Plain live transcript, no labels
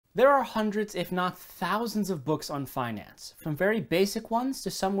There are hundreds, if not thousands, of books on finance, from very basic ones to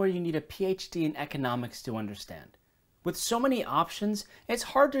some where you need a PhD in economics to understand. With so many options, it's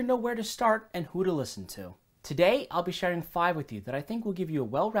hard to know where to start and who to listen to. Today, I'll be sharing 5 with you that I think will give you a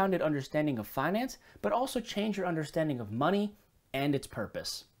well-rounded understanding of finance, but also change your understanding of money and its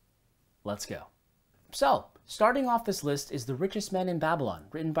purpose. Let's go. So, starting off this list is The Richest Man in Babylon,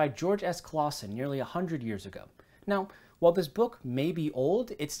 written by George S. Clawson nearly 100 years ago. Now, while this book may be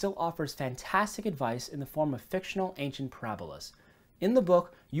old, it still offers fantastic advice in the form of fictional ancient parabolas. In the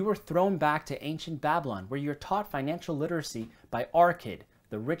book, you are thrown back to ancient Babylon, where you're taught financial literacy by our kid,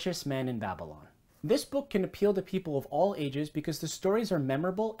 the richest man in Babylon. This book can appeal to people of all ages because the stories are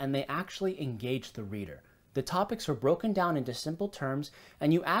memorable and they actually engage the reader. The topics are broken down into simple terms,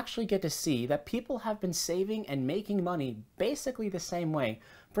 and you actually get to see that people have been saving and making money basically the same way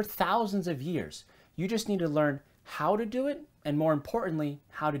for thousands of years. You just need to learn how to do it, and more importantly,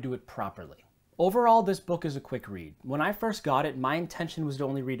 how to do it properly. Overall, this book is a quick read. When I first got it, my intention was to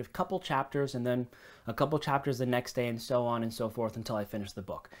only read a couple chapters and then a couple chapters the next day and so on and so forth until I finished the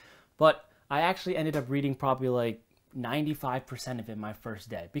book. But I actually ended up reading probably like 95% of it my first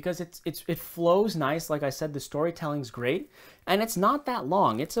day because it flows nice. Like I said, the storytelling's great, and it's not that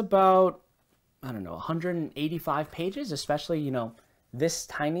long. It's about, I don't know, 185 pages, especially, this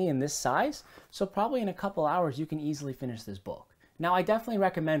tiny and this size. So probably in a couple hours, you can easily finish this book. Now, I definitely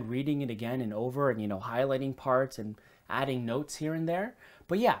recommend reading it again and over and, highlighting parts and adding notes here and there.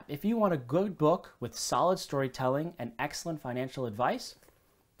 But yeah, if you want a good book with solid storytelling and excellent financial advice,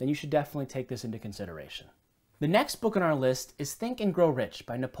 then you should definitely take this into consideration. The next book on our list is Think and Grow Rich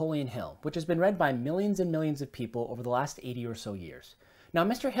by Napoleon Hill, which has been read by millions and millions of people over the last 80 or so years. Now,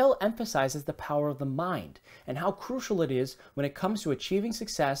 Mr. Hill emphasizes the power of the mind and how crucial it is when it comes to achieving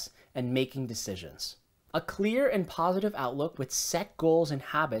success and making decisions. A clear and positive outlook with set goals and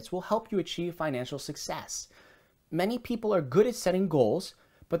habits will help you achieve financial success. Many people are good at setting goals,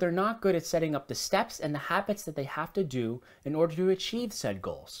 but they're not good at setting up the steps and the habits that they have to do in order to achieve said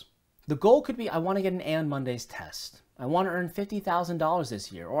goals. The goal could be, I want to get an A on Monday's test. I want to earn $50,000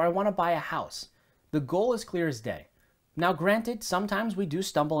 this year, or I want to buy a house. The goal is clear as day. Now, granted, sometimes we do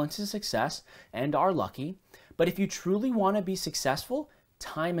stumble into success and are lucky, but if you truly want to be successful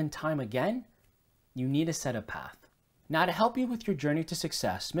time and time again, you need to set a path. Now, to help you with your journey to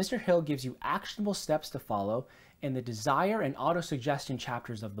success, Mr. Hill gives you actionable steps to follow in the desire and autosuggestion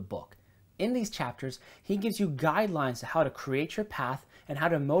chapters of the book. In these chapters, he gives you guidelines to how to create your path and how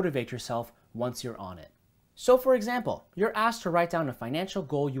to motivate yourself once you're on it. So, for example, you're asked to write down a financial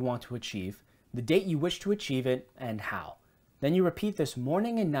goal you want to achieve, the date you wish to achieve it, and how. Then you repeat this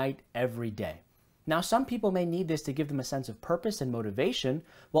morning and night every day. Now, some people may need this to give them a sense of purpose and motivation,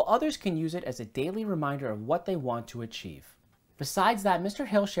 while others can use it as a daily reminder of what they want to achieve. Besides that, Mr.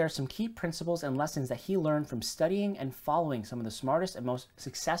 Hill shares some key principles and lessons that he learned from studying and following some of the smartest and most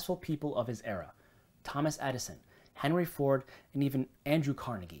successful people of his era: Thomas Edison, Henry Ford, and even Andrew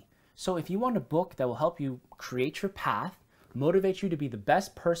Carnegie. So if you want a book that will help you create your path, motivate you to be the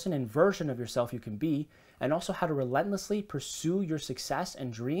best person and version of yourself you can be, and also how to relentlessly pursue your success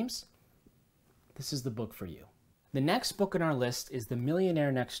and dreams, this is the book for you. The next book on our list is The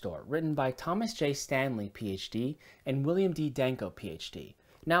Millionaire Next Door, written by Thomas J. Stanley, PhD, and William D. Danko, PhD.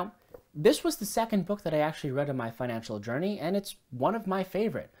 Now, this was the second book that I actually read on my financial journey, and it's one of my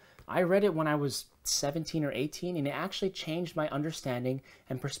favorite. I read it when I was 17 or 18, and it actually changed my understanding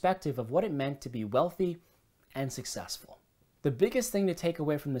and perspective of what it meant to be wealthy and successful. The biggest thing to take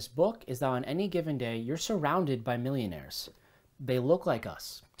away from this book is that on any given day, you're surrounded by millionaires. They look like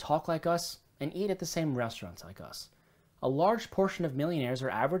us, talk like us, and eat at the same restaurants like us. A large portion of millionaires are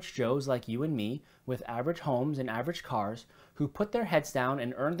average Joes like you and me, with average homes and average cars, who put their heads down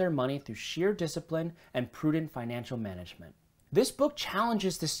and earn their money through sheer discipline and prudent financial management. This book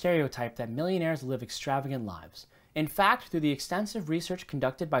challenges the stereotype that millionaires live extravagant lives. In fact, through the extensive research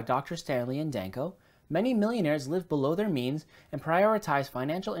conducted by Dr. Stanley and Danko, many millionaires live below their means and prioritize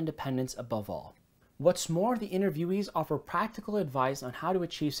financial independence above all. What's more, the interviewees offer practical advice on how to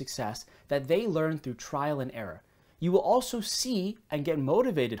achieve success that they learn through trial and error. You will also see and get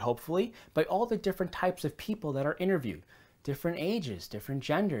motivated, hopefully, by all the different types of people that are interviewed. Different ages, different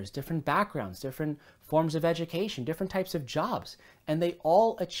genders, different backgrounds, different forms of education, different types of jobs. And they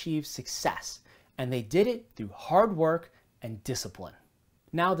all achieve success. And they did it through hard work and discipline.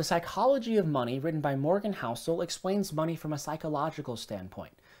 Now, The Psychology of Money, written by Morgan Housel, explains money from a psychological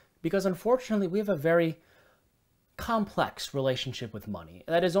standpoint. Because unfortunately, we have a very complex relationship with money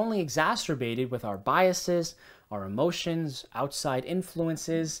that is only exacerbated with our biases, our emotions, outside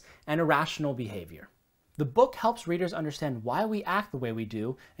influences, and irrational behavior. The book helps readers understand why we act the way we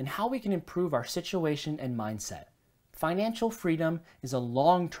do and how we can improve our situation and mindset. Financial freedom is a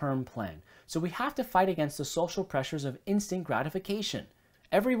long-term plan, so we have to fight against the social pressures of instant gratification.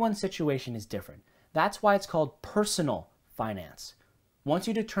 Everyone's situation is different. That's why it's called personal finance. Once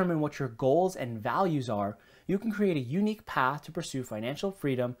you determine what your goals and values are, you can create a unique path to pursue financial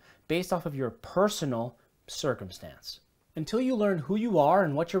freedom based off of your personal circumstance. Until you learn who you are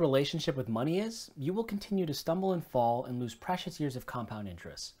and what your relationship with money is, you will continue to stumble and fall and lose precious years of compound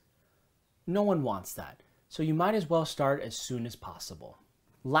interest. No one wants that, so you might as well start as soon as possible.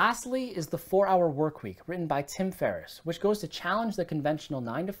 Lastly is the 4-Hour Workweek, written by Tim Ferriss, which goes to challenge the conventional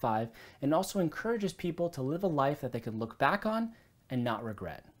 9-to-5 and also encourages people to live a life that they can look back on and not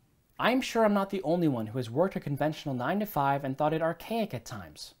regret. I'm sure I'm not the only one who has worked a conventional 9-to-5 and thought it archaic at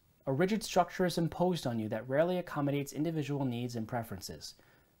times. A rigid structure is imposed on you that rarely accommodates individual needs and preferences.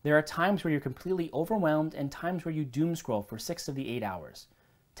 There are times where you're completely overwhelmed and times where you doom scroll for 6 of the 8 hours.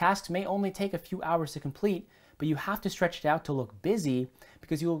 Tasks may only take a few hours to complete, but you have to stretch it out to look busy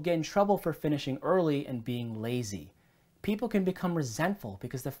because you will get in trouble for finishing early and being lazy. People can become resentful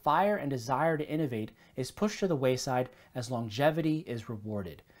because the fire and desire to innovate is pushed to the wayside as longevity is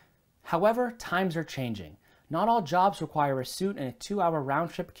rewarded. However, times are changing. Not all jobs require a suit and a 2-hour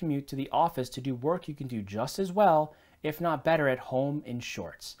round-trip commute to the office to do work you can do just as well, if not better, at home in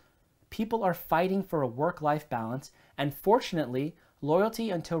shorts. People are fighting for a work-life balance, and fortunately, loyalty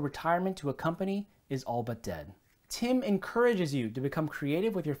until retirement to a company is all but dead. Tim encourages you to become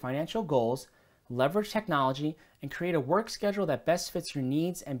creative with your financial goals, leverage technology, and create a work schedule that best fits your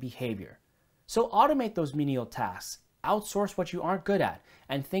needs and behavior. So automate those menial tasks, outsource what you aren't good at,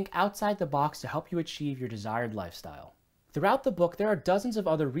 and think outside the box to help you achieve your desired lifestyle. Throughout the book, there are dozens of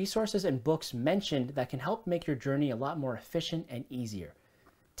other resources and books mentioned that can help make your journey a lot more efficient and easier.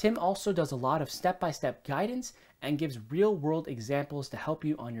 Tim also does a lot of step-by-step guidance and gives real-world examples to help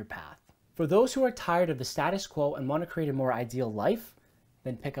you on your path. For those who are tired of the status quo and want to create a more ideal life,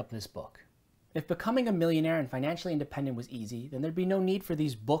 then pick up this book. If becoming a millionaire and financially independent was easy, then there'd be no need for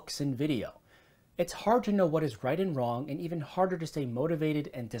these books and video. It's hard to know what is right and wrong, and even harder to stay motivated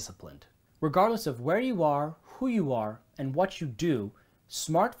and disciplined. Regardless of where you are, who you are, and what you do,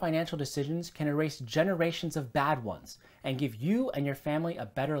 smart financial decisions can erase generations of bad ones and give you and your family a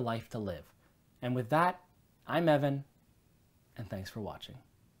better life to live. And with that, I'm Evan, and thanks for watching.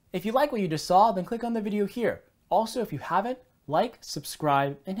 If you like what you just saw, then click on the video here. Also, if you haven't, like,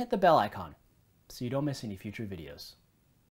 subscribe, and hit the bell icon so you don't miss any future videos.